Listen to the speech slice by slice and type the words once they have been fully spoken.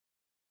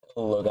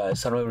Hello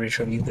guys, I'm going to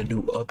show you the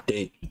new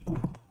update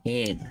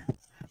in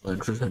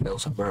Intruso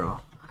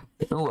Sombrero.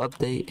 The new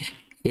update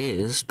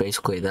is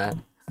basically that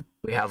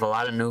we have a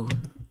lot of new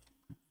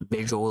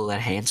visual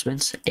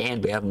enhancements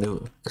and we have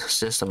new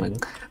system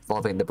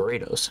involving the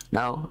burritos.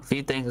 Now, a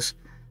few things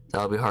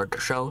that'll be hard to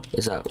show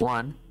is that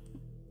one,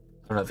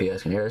 I don't know if you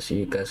guys can hear us,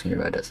 you guys can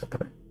hear my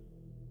desktop.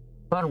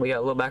 One, we got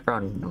a little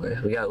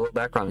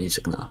background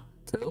music now.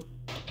 Two,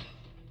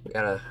 we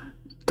got a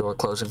door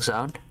closing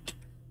sound.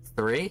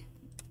 Three,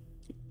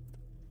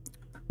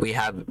 we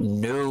have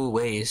new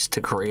ways to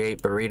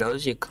create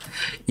burritos.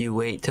 You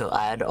wait till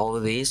add all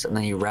of these and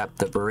then you wrap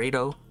the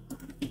burrito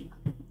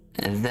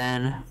and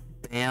then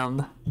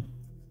bam,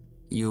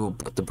 you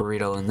put the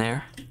burrito in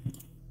there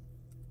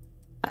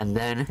and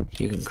then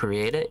you can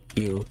create it.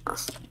 You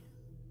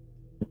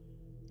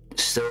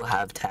still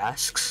have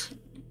tasks.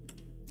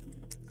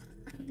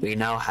 We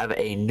now have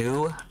a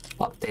new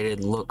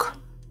updated look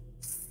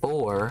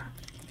for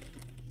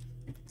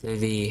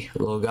the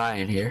little guy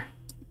in here.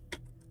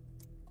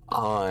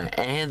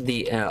 And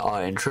the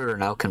intruder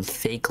now can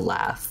fake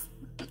laugh,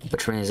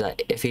 which means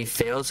that if he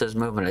fails his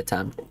movement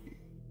attempt,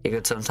 he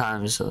could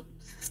sometimes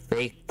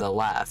fake the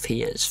laugh.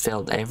 He has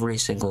failed every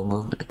single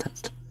movement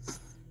attempt.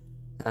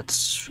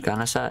 That's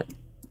kind of sad.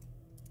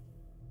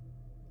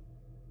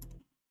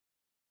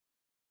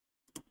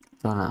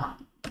 Oh no.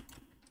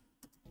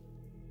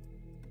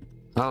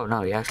 Oh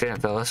no, he actually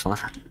didn't fail this one.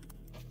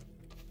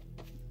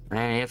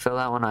 And he didn't fail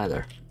that one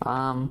either.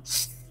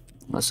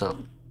 What's up?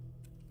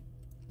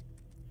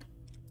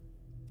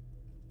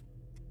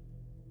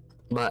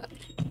 But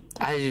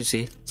as you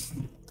see,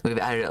 we've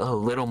added a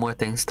little more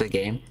things to the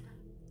game,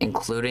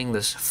 including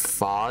this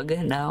fog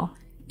now,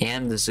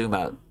 and the zoom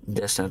out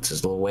distance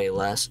is way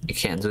less. You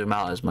can't zoom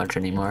out as much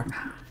anymore.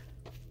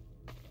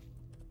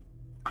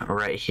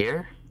 Right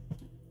here.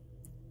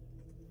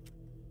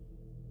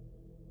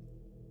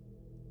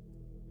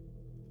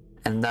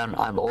 And then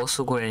I'm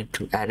also going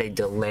to add a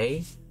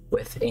delay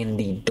within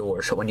the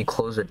door. So when you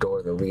close the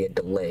door, there'll be a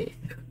delay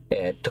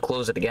to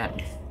close it again.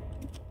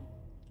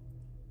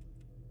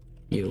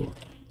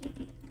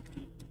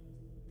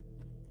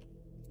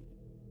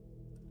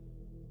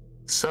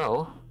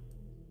 So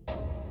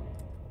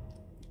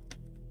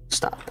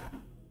stop.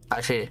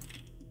 Actually,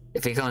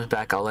 if he comes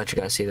back, I'll let you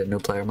guys see the new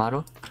player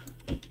model.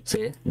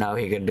 See, now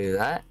he can do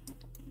that.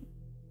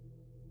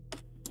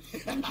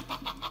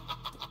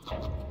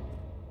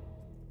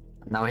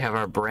 Now we have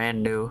our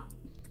brand new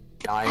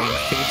dying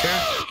feature,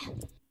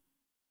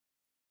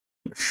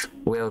 which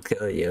will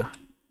kill you.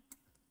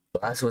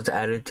 That's what's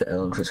added to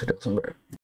Intruso Sombrero.